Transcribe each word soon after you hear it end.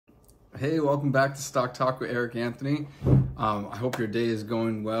Hey, welcome back to Stock Talk with Eric Anthony. I hope your day is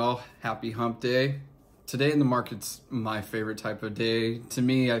going well. Happy hump day. Today in the market's my favorite type of day. To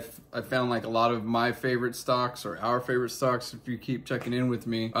me, I found like a lot of my favorite stocks or our favorite stocks, if you keep checking in with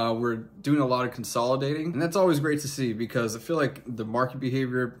me, we're doing a lot of consolidating. And that's always great to see because I feel like the market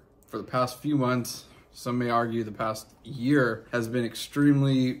behavior for the past few months, some may argue the past year, has been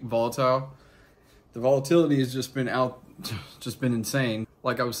extremely volatile. The volatility has just been insane.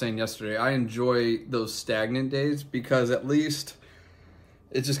 Like I was saying yesterday, I enjoy those stagnant days because at least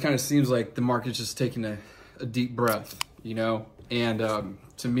it just kind of seems like the market's just taking a deep breath, you know? And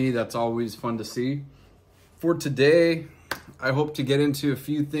to me, that's always fun to see. For today, I hope to get into a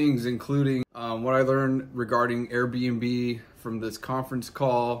few things, including what I learned regarding Airbnb from this conference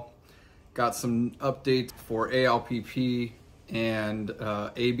call. Got some updates for Alpp and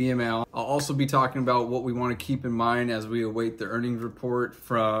Abml. I'll also be talking about what we want to keep in mind as we await the earnings report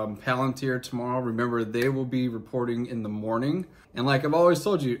from Palantir tomorrow. Remember, they will be reporting in the morning. And like I've always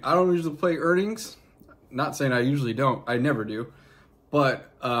told you, I don't usually play earnings. Not saying I usually don't, I never do.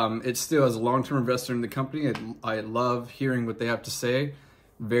 But it's still, as a long-term investor in the company, I love hearing what they have to say.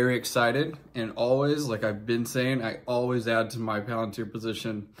 Very excited. And always, like I've been saying, I always add to my Palantir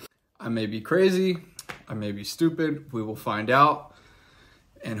position. I may be crazy, I may be stupid, we will find out,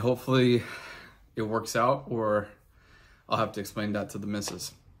 and hopefully it works out, or I'll have to explain that to the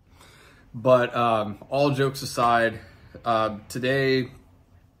missus. But all jokes aside, today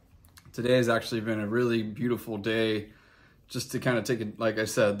has actually been a really beautiful day, just to kind of take it, like I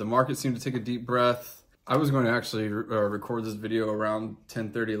said, the market seemed to take a deep breath. I was going to actually record this video around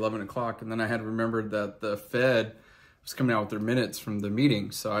 10:30, 11 o'clock, and then I had remembered that the Fed was coming out with their minutes from the meeting.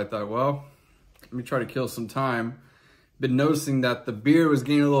 So I thought, well, let me try to kill some time. Been noticing that the beer was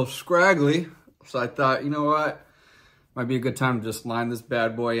getting a little scraggly. So I thought, you know what? Might be a good time to just line this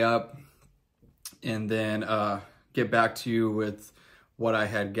bad boy up and then get back to you with what I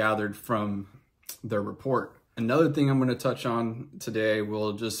had gathered from their report. Another thing I'm going to touch on today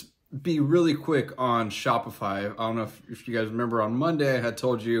will just be really quick on Shopify. I don't know if you guys remember on Monday, I had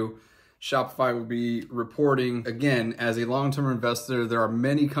told you Shopify will be reporting. Again, as a long-term investor, there are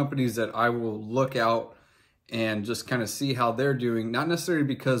many companies that I will look out and just kind of see how they're doing, not necessarily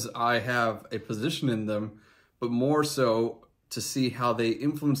because I have a position in them, but more so to see how they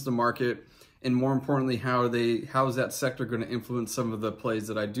influence the market, and more importantly, how is that sector going to influence some of the plays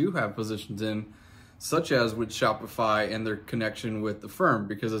that I do have positions in, such as with Shopify and their connection with the firm.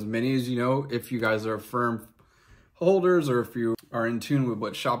 Because as many as you know, if you guys are firm holders, or if you are in tune with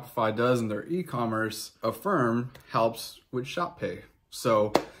what Shopify does in their e-commerce, a firm helps with Shop Pay.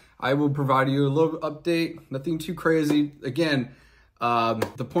 So I will provide you a little update, nothing too crazy. Again,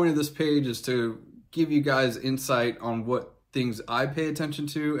 the point of this page is to give you guys insight on what things I pay attention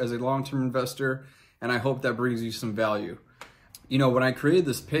to as a long-term investor, and I hope that brings you some value. You know, when I created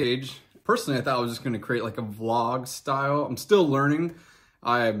this page, personally, I thought I was just going to create like a vlog style. I'm still learning.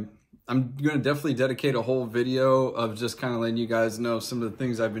 I'm going to definitely dedicate a whole video of just kind of letting you guys know some of the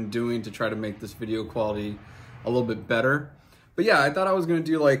things I've been doing to try to make this video quality a little bit better. But yeah, I thought I was going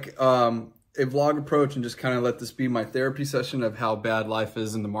to do like a vlog approach and just kind of let this be my therapy session of how bad life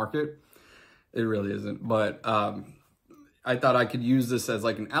is in the market. It really isn't, but I thought I could use this as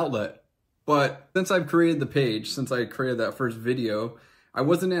like an outlet. But since I've created the page, since I created that first video, I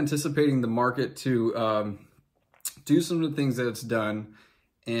wasn't anticipating the market to do some of the things that it's done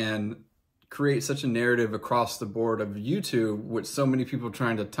and create such a narrative across the board of YouTube, with so many people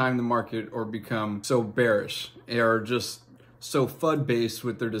trying to time the market or become so bearish, or just so FUD-based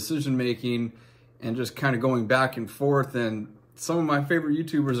with their decision making and just kind of going back and forth. And some of my favorite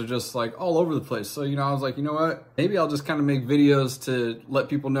YouTubers are just like all over the place. So, you know, I was like, you know what? Maybe I'll just kind of make videos to let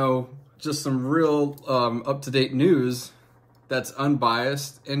people know just some real up-to-date news that's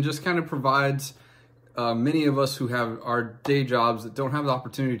unbiased and just kind of provides many of us who have our day jobs that don't have the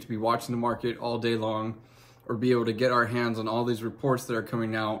opportunity to be watching the market all day long, or be able to get our hands on all these reports that are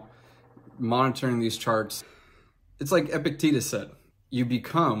coming out, monitoring these charts. It's like Epictetus said, you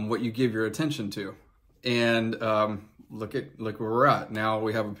become what you give your attention to. And look where we're at. Now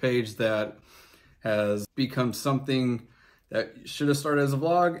we have a page that has become something that should have started as a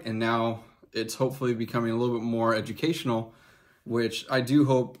vlog, and now it's hopefully becoming a little bit more educational, which I do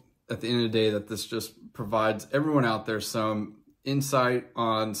hope at the end of the day that this just provides everyone out there some insight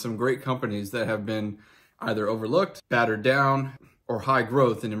on some great companies that have been either overlooked, battered down, or high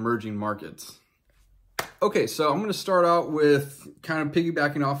growth in emerging markets. Okay, so I'm going to start out with kind of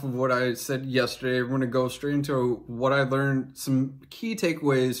piggybacking off of what I said yesterday. We're going to go straight into what I learned, some key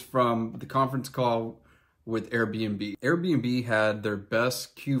takeaways from the conference call with Airbnb. Airbnb had their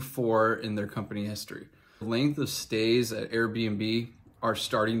best Q4 in their company history. The length of stays at Airbnb are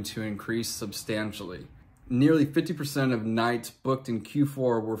starting to increase substantially. Nearly 50% of nights booked in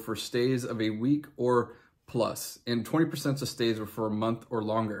Q4 were for stays of a week or plus, and 20% of stays were for a month or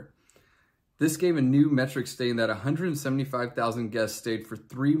longer. This gave a new metric stating that 175,000 guests stayed for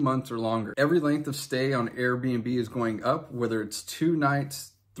 3 months or longer. Every length of stay on Airbnb is going up, whether it's 2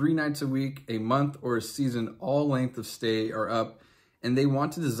 nights, 3 nights a week, a month, or a season. All length of stay are up, and they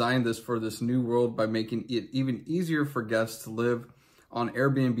want to design this for this new world by making it even easier for guests to live on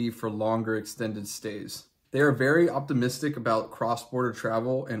Airbnb for longer extended stays. They are very optimistic about cross-border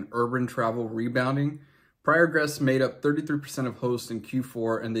travel and urban travel rebounding. Prior guests made up 33% of hosts in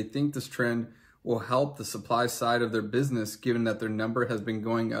Q4, and they think this trend will help the supply side of their business given that their number has been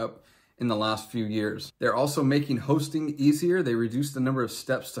going up in the last few years. They're also making hosting easier. They reduced the number of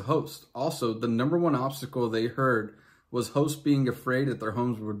steps to host. Also, the number one obstacle they heard was hosts being afraid that their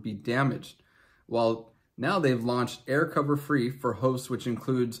homes would be damaged. Well, now they've launched Air Cover Free for hosts, which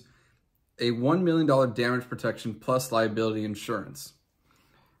includes a $1 million damage protection plus liability insurance.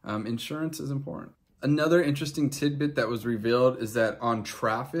 Insurance is important. Another interesting tidbit that was revealed is that on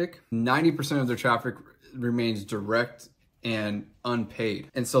traffic, 90% of their traffic remains direct and unpaid.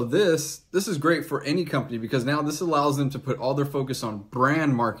 And so this is great for any company because now this allows them to put all their focus on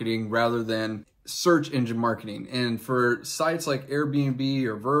brand marketing rather than search engine marketing. And for sites like Airbnb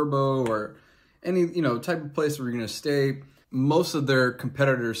or Vrbo or any type of place where you're going to stay, most of their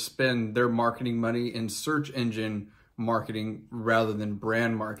competitors spend their marketing money in search engine marketing rather than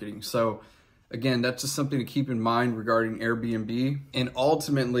brand marketing. So again, that's just something to keep in mind regarding Airbnb. And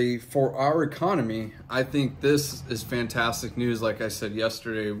ultimately, for our economy, I think this is fantastic news. Like I said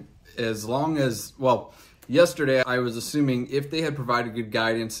yesterday, yesterday I was assuming if they had provided good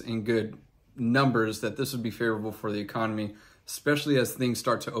guidance and good numbers that this would be favorable for the economy, especially as things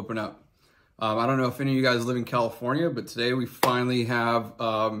start to open up. I don't know if any of you guys live in California, but today we finally have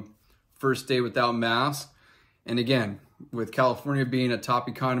first day without masks. And again, with California being a top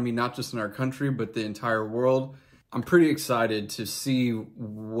economy, not just in our country, but the entire world, I'm pretty excited to see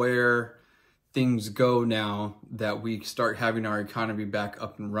where things go now that we start having our economy back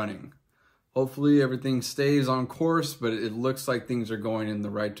up and running. Hopefully everything stays on course, but it looks like things are going in the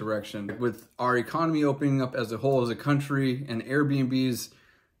right direction. With our economy opening up as a whole as a country and Airbnb's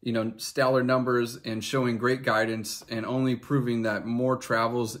stellar numbers and showing great guidance and only proving that more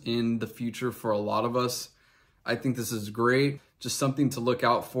travels in the future for a lot of us, I think this is great. Just something to look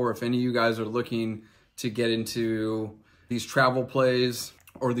out for if any of you guys are looking to get into these travel plays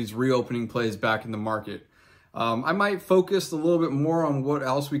or these reopening plays back in the market. I might focus a little bit more on what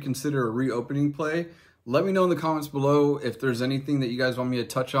else we consider a reopening play. Let me know in the comments below if there's anything that you guys want me to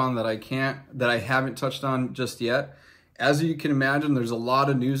touch on that I haven't touched on just yet. As you can imagine, there's a lot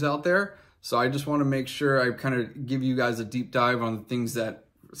of news out there. So I just want to make sure I kind of give you guys a deep dive on the things that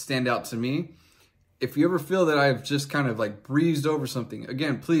stand out to me. If you ever feel that I've just kind of like breezed over something,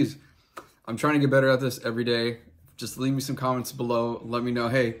 again, please, I'm trying to get better at this every day. Just leave me some comments below. Let me know,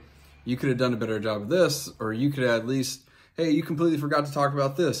 hey, you could have done a better job of this, or you could at least, hey, you completely forgot to talk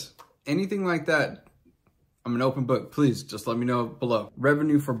about this. Anything like that, I'm an open book. Please just let me know below.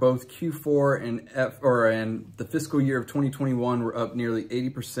 Revenue for both Q4 and the fiscal year of 2021 were up nearly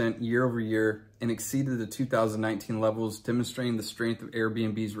 80% year over year and exceeded the 2019 levels, demonstrating the strength of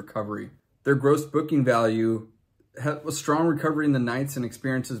Airbnb's recovery. Their gross booking value had a strong recovery in the nights and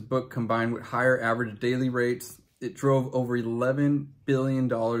experiences booked combined with higher average daily rates. It drove over $11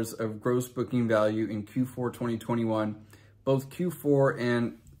 billion of gross booking value in Q4 2021. Both Q4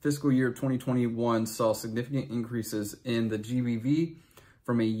 and fiscal year 2021 saw significant increases in the GBV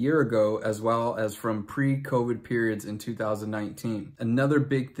from a year ago, as well as from pre-COVID periods in 2019. Another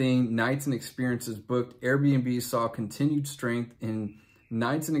big thing, nights and experiences booked. Airbnb saw continued strength in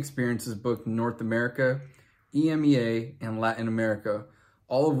nights and experiences booked in North America, EMEA, and Latin America,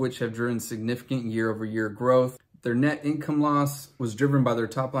 all of which have driven significant year-over-year growth. Their net income loss was driven by their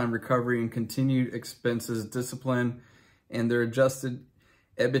top-line recovery and continued expenses discipline, and their adjusted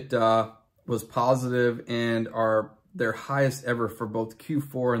EBITDA was positive and are their highest ever for both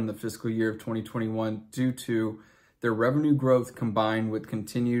Q4 and the fiscal year of 2021 due to their revenue growth combined with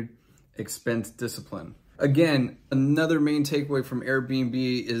continued expense discipline. Again, another main takeaway from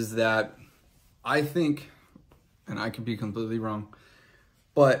Airbnb is that I think, and I could be completely wrong,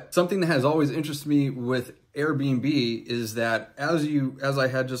 but something that has always interested me with Airbnb is that as I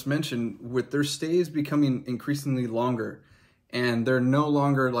had just mentioned, with their stays becoming increasingly longer, and they're no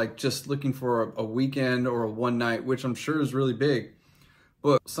longer like just looking for a weekend or a one night, which I'm sure is really big,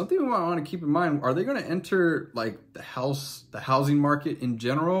 But something we want to keep in mind, are they going to enter like the housing market in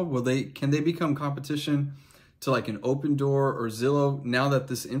general? Can they become competition to like an Opendoor or Zillow now that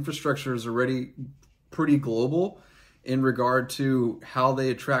this infrastructure is already pretty global in regard to how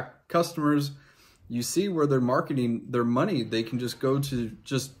they attract customers? You see where they're marketing their money, they can just go to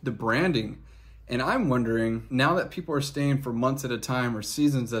just the branding. And I'm wondering, now that people are staying for months at a time or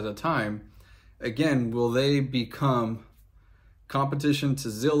seasons at a time, again, will they become competition to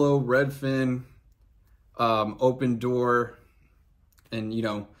Zillow, Redfin, Opendoor,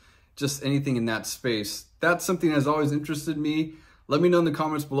 and just anything in that space? That's something that's always interested me. Let me know in the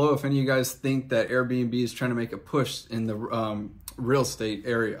comments below if any of you guys think that Airbnb is trying to make a push in the real estate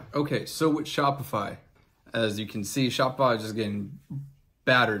area. Okay, so with Shopify, as you can see, Shopify is just getting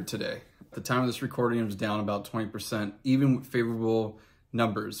battered today. At the time of this recording, it was down about 20%, even with favorable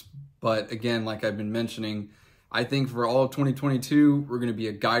numbers. But again, like I've been mentioning, I think for all of 2022, we're going to be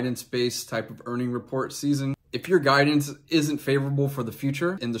a guidance-based type of earning report season. If your guidance isn't favorable for the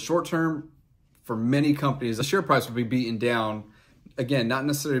future, in the short term, for many companies, the share price will be beaten down. Again, not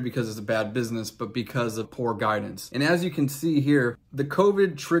necessarily because it's a bad business, but because of poor guidance. And as you can see here, the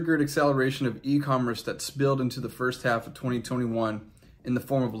COVID triggered acceleration of e-commerce that spilled into the first half of 2021 in the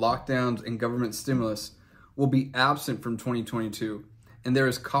form of lockdowns and government stimulus will be absent from 2022. And there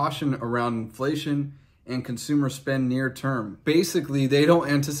is caution around inflation and consumer spend near term. Basically, they don't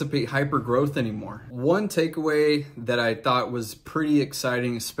anticipate hyper growth anymore. One takeaway that I thought was pretty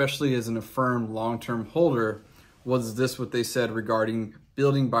exciting, especially as an Affirm long-term holder, was this what they said regarding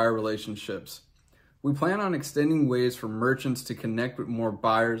building buyer relationships. We plan on extending ways for merchants to connect with more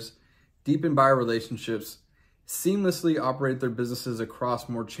buyers, deepen buyer relationships, seamlessly operate their businesses across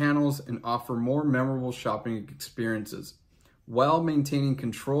more channels, and offer more memorable shopping experiences while maintaining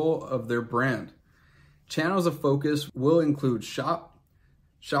control of their brand. Channels of focus will include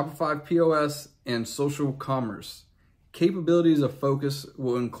Shopify POS, and social commerce. Capabilities of focus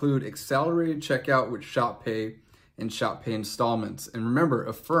will include accelerated checkout with Shop Pay and Shop Pay installments. And remember,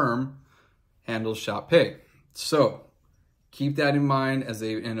 Affirm handles Shop Pay. So keep that in mind as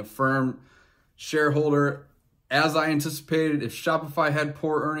an Affirm shareholder. As I anticipated, if Shopify had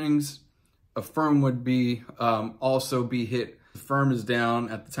poor earnings, Affirm would be also be hit. Affirm is down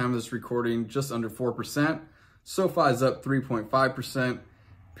at the time of this recording just under 4%. SoFi is up 3.5%.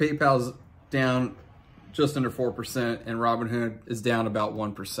 PayPal's down just under 4%, and Robinhood is down about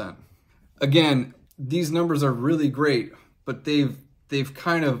 1%. Again, these numbers are really great, but they've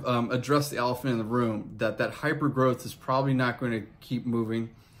kind of addressed the elephant in the room that hyper growth is probably not going to keep moving,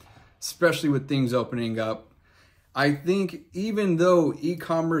 especially with things opening up. I think even though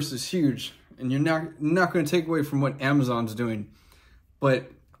e-commerce is huge, and you're not going to take away from what Amazon's doing,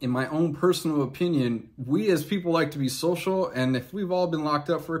 but in my own personal opinion, we as people like to be social, and if we've all been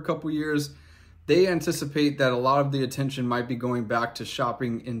locked up for a couple years, they anticipate that a lot of the attention might be going back to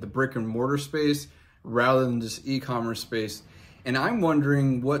shopping in the brick and mortar space rather than just e-commerce space. And I'm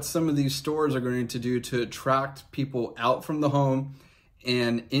wondering what some of these stores are going to do to attract people out from the home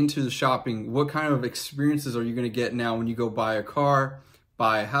and into the shopping. What kind of experiences are you going to get now when you go buy a car,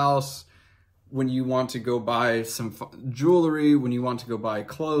 buy a house, when you want to go buy some jewelry, when you want to go buy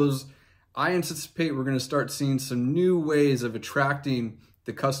clothes? I anticipate we're going to start seeing some new ways of attracting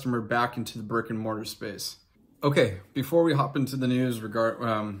the customer back into the brick and mortar space. Okay, before we hop into the news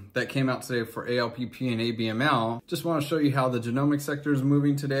that came out today for Alpp and Abml, just want to show you how the genomic sector is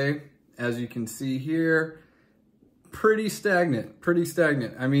moving today. As you can see here, pretty stagnant.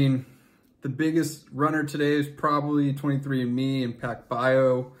 I mean, the biggest runner today is probably 23andMe and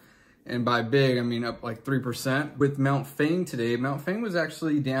PacBio. And by big, I mean up like 3%. With Mount Fang today, Mount Fang was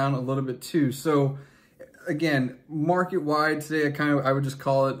actually down a little bit too. So again, market-wide today, I would just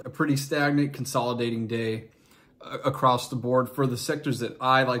call it a pretty stagnant, consolidating day across the board for the sectors that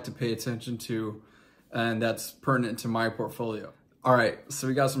I like to pay attention to, and that's pertinent to my portfolio. All right, so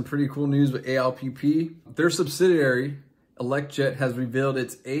we got some pretty cool news with Alpp. Their subsidiary, Elecjet, has revealed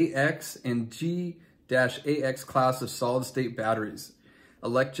its AX and G-AX class of solid-state batteries.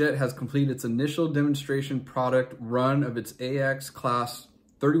 Elecjet has completed its initial demonstration product run of its AX class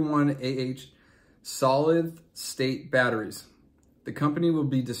 31AH solid-state batteries. The company will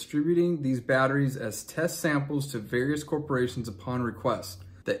be distributing these batteries as test samples to various corporations upon request.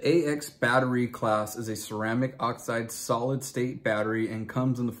 The AX battery class is a ceramic oxide solid-state battery and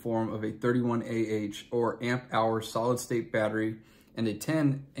comes in the form of a 31AH or amp-hour solid-state battery and a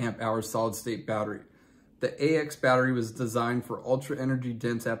 10 amp-hour solid-state battery. The AX battery was designed for ultra-energy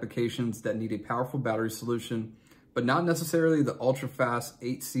dense applications that need a powerful battery solution, but not necessarily the ultra-fast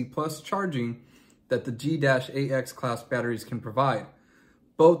 8C+ charging that the G-AX class batteries can provide.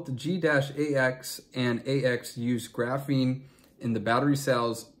 Both the G-AX and AX use graphene in the battery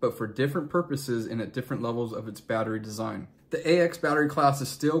cells, but for different purposes and at different levels of its battery design. The AX battery class is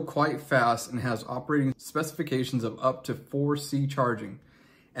still quite fast and has operating specifications of up to 4C charging.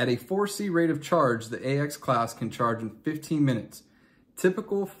 At a 4C rate of charge, the AX class can charge in 15 minutes.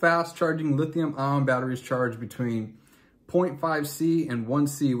 Typical fast charging lithium-ion batteries charge between 0.5C and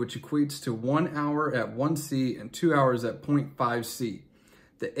 1C, which equates to 1 hour at 1C and 2 hours at 0.5C.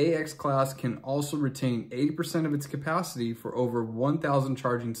 The AX class can also retain 80% of its capacity for over 1,000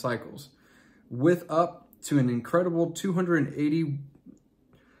 charging cycles. With up to an incredible 280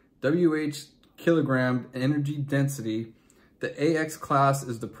 Wh/kg energy density, the AX class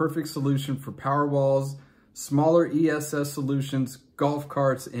is the perfect solution for Powerwalls, smaller ESS solutions, golf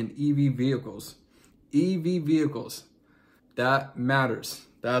carts, and EV vehicles. EV vehicles, that matters.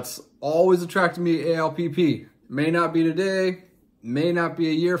 That's always attracted me to ALPP. May not be today, may not be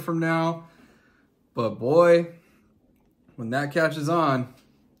a year from now, but boy, when that catches on,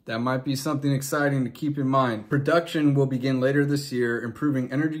 that might be something exciting to keep in mind. Production will begin later this year,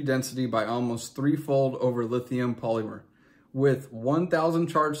 improving energy density by almost threefold over lithium polymer. With 1,000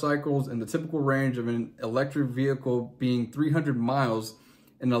 charge cycles and the typical range of an electric vehicle being 300 miles,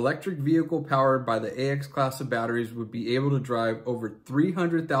 an electric vehicle powered by the AX class of batteries would be able to drive over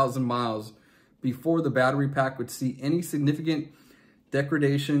 300,000 miles before the battery pack would see any significant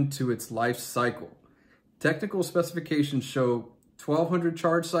degradation to its life cycle. Technical specifications show 1,200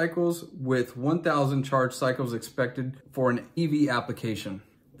 charge cycles with 1,000 charge cycles expected for an EV application.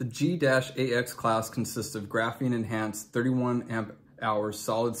 The G-AX class consists of graphene-enhanced 31 amp hour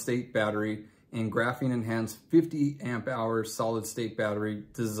solid-state battery and graphene-enhanced 50 amp hour solid-state battery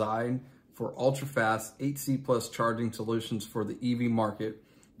designed for ultra-fast 8C plus charging solutions for the EV market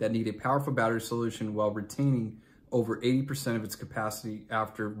that need a powerful battery solution while retaining over 80% of its capacity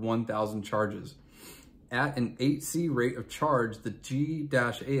after 1,000 charges. At an 8C rate of charge, the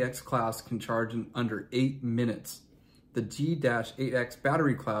G-AX class can charge in under 8 minutes. The G-AX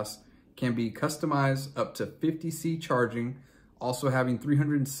battery class can be customized up to 50C charging, also having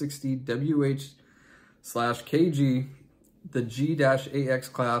 360 Wh/kg. The G-AX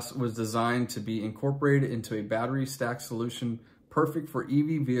class was designed to be incorporated into a battery stack solution perfect for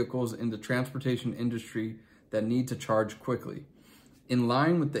EV vehicles in the transportation industry that need to charge quickly. In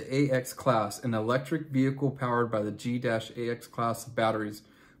line with the AX class, an electric vehicle powered by the G-AX class of batteries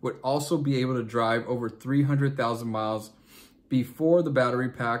would also be able to drive over 300,000 miles before the battery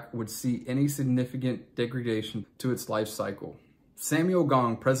pack would see any significant degradation to its life cycle. Samuel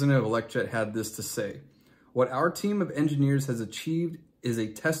Gong, president of Elecjet, had this to say: "What our team of engineers has achieved is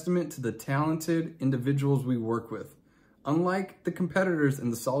a testament to the talented individuals we work with. Unlike the competitors in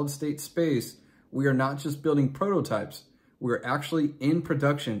the solid-state space, we are not just building prototypes, we are actually in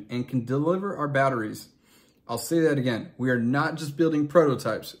production and can deliver our batteries." I'll say that again. We are not just building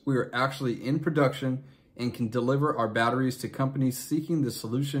prototypes. We are actually in production and can deliver our batteries to companies seeking the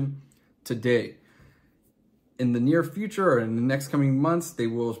solution today. In the near future or in the next coming months, they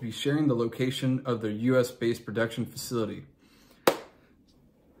will be sharing the location of their US-based production facility.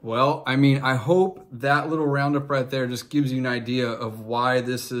 Well, I mean, I hope that little roundup right there just gives you an idea of why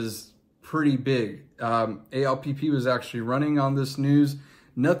this is pretty big. ALPP was actually running on this news.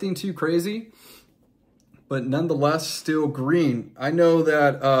 Nothing too crazy, but nonetheless still green. I know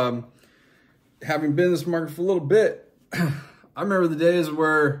that having been in this market for a little bit, I remember the days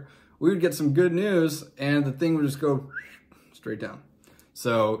where we would get some good news and the thing would just go straight down.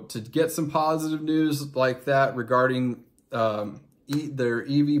 So to get some positive news like that regarding their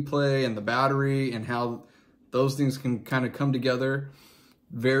EV play and the battery and how those things can kind of come together,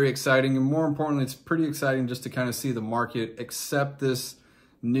 very exciting. And more importantly, it's pretty exciting just to kind of see the market accept this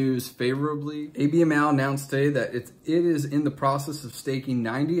news favorably. Abml announced today that it is in the process of staking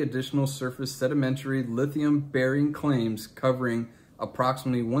 90 additional surface sedimentary lithium-bearing claims covering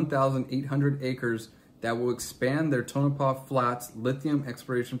approximately 1,800 acres that will expand their Tonopah Flats lithium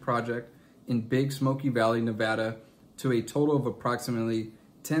exploration project in Big Smoky Valley, Nevada, to a total of approximately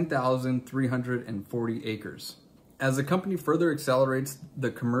 10,340 acres. As the company further accelerates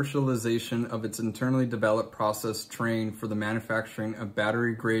the commercialization of its internally developed process train for the manufacturing of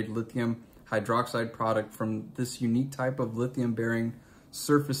battery-grade lithium hydroxide product from this unique type of lithium-bearing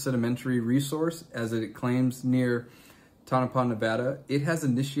surface sedimentary resource, as it claims near Tonopah, Nevada, it has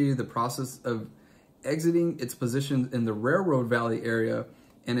initiated the process of exiting its positions in the Railroad Valley area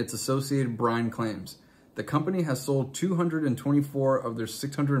and its associated brine claims. The company has sold 224 of their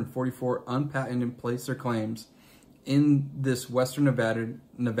 644 unpatented placer claims in this Western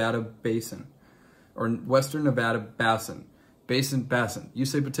Nevada basin. Basin, Basin. You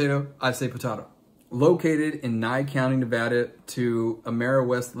say potato, I say potato. Located in Nye County, Nevada, to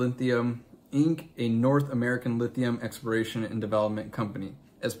AmeriWest Lithium, Inc., a North American lithium exploration and development company.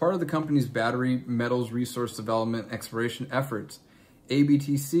 As part of the company's battery metals resource development exploration efforts,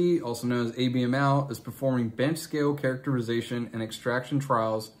 ABTC, also known as Abml, is performing bench-scale characterization and extraction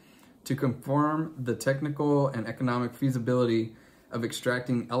trials to confirm the technical and economic feasibility of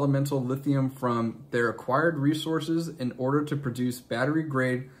extracting elemental lithium from their acquired resources in order to produce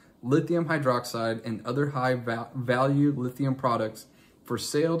battery-grade lithium hydroxide and other high-value lithium products for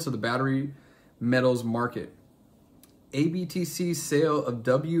sale to the battery metals market. ABTC's sale of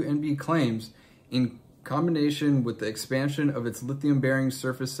WNB claims, in combination with the expansion of its lithium-bearing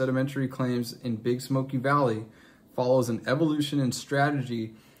surface sedimentary claims in Big Smoky Valley, follows an evolution in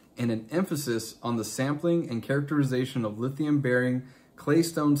strategy and an emphasis on the sampling and characterization of lithium-bearing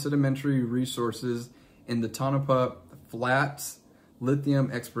claystone sedimentary resources in the Tonopah Flats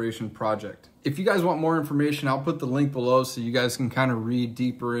Lithium Exploration Project. If you guys want more information, I'll put the link below so you guys can kind of read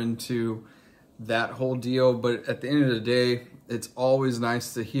deeper into that whole deal. But at the end of the day, it's always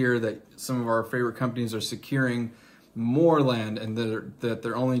nice to hear that some of our favorite companies are securing more land and that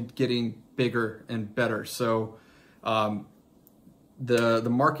they're only getting bigger and better. So the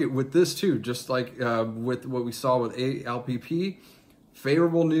market with this too, just like with what we saw with Alpp,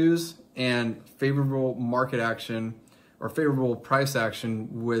 favorable news and favorable market action or favorable price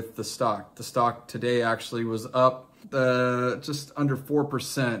action with the stock. The stock today actually was up just under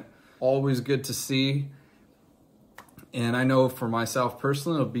 4%. Always good to see. And I know for myself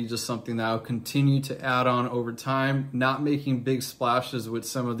personally, it'll be just something that I'll continue to add on over time, not making big splashes with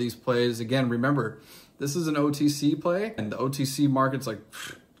some of these plays. Again, remember, this is an OTC play, and the OTC market's like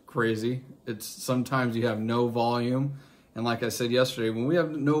crazy. It's sometimes you have no volume. And like I said yesterday, when we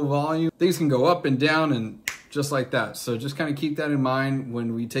have no volume, things can go up and down and just like that. So just kind of keep that in mind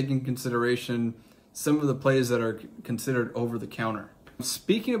when we take in consideration some of the plays that are considered over the counter.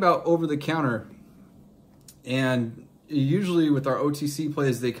 Speaking about over the counter, and usually with our OTC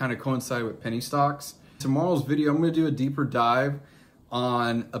plays, they kind of coincide with penny stocks. Tomorrow's video, I'm going to do a deeper dive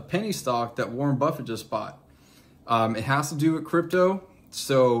on a penny stock that Warren Buffett just bought. It has to do with crypto,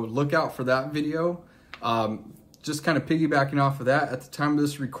 so look out for that video. Just kind of piggybacking off of that, at the time of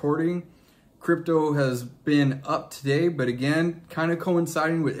this recording, crypto has been up today, but again, kind of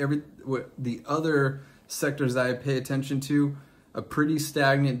coinciding with the other sectors that I pay attention to, a pretty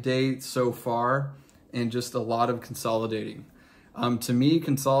stagnant day so far, and just a lot of consolidating. To me,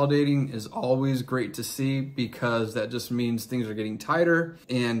 consolidating is always great to see because that just means things are getting tighter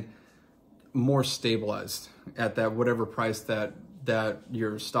and more stabilized at that whatever price that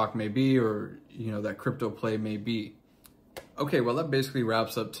your stock may be, or that crypto play may be. Okay, well, that basically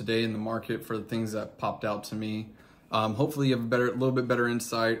wraps up today in the market for the things that popped out to me. Hopefully you have a little bit better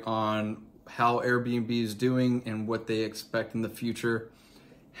insight on how Airbnb is doing and what they expect in the future,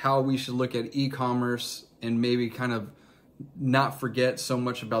 how we should look at e-commerce and maybe kind of not forget so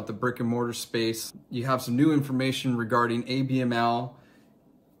much about the brick and mortar space. You have some new information regarding Abml,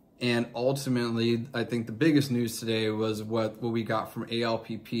 and ultimately, I think the biggest news today was what we got from Alpp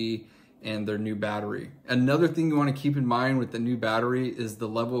and their new battery. Another thing you want to keep in mind with the new battery is the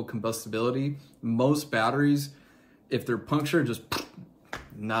level of combustibility. Most batteries, if they're punctured, just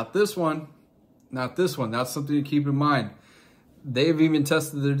not this one, not this one. That's something to keep in mind. They've even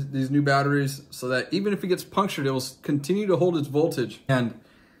tested these new batteries so that even if it gets punctured, it will continue to hold its voltage and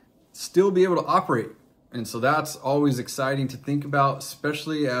still be able to operate. And so that's always exciting to think about,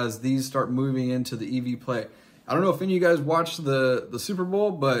 especially as these start moving into the EV play. I don't know if any of you guys watched the Super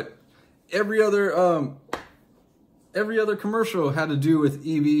Bowl, but every other commercial had to do with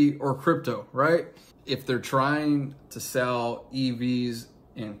EV or crypto, right? If they're trying to sell EVs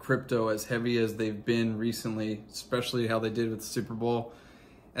and crypto as heavy as they've been recently, especially how they did with the Super Bowl,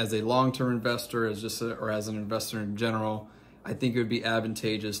 as a long-term investor, or as an investor in general, I think it would be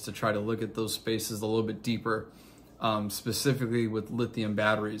advantageous to try to look at those spaces a little bit deeper, specifically with lithium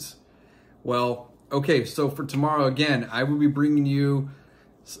batteries. Well, okay, so for tomorrow, again, I will be bringing you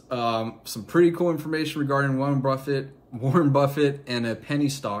some pretty cool information regarding Warren Buffett and a penny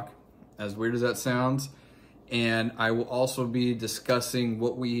stock, as weird as that sounds. And I will also be discussing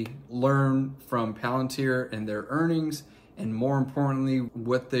what we learned from Palantir and their earnings, and more importantly,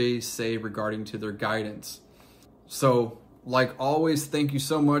 what they say regarding to their guidance. So, like always, thank you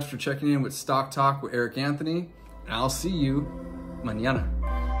so much for checking in with Stock Talk with Erik Anthony, and I'll see you mañana.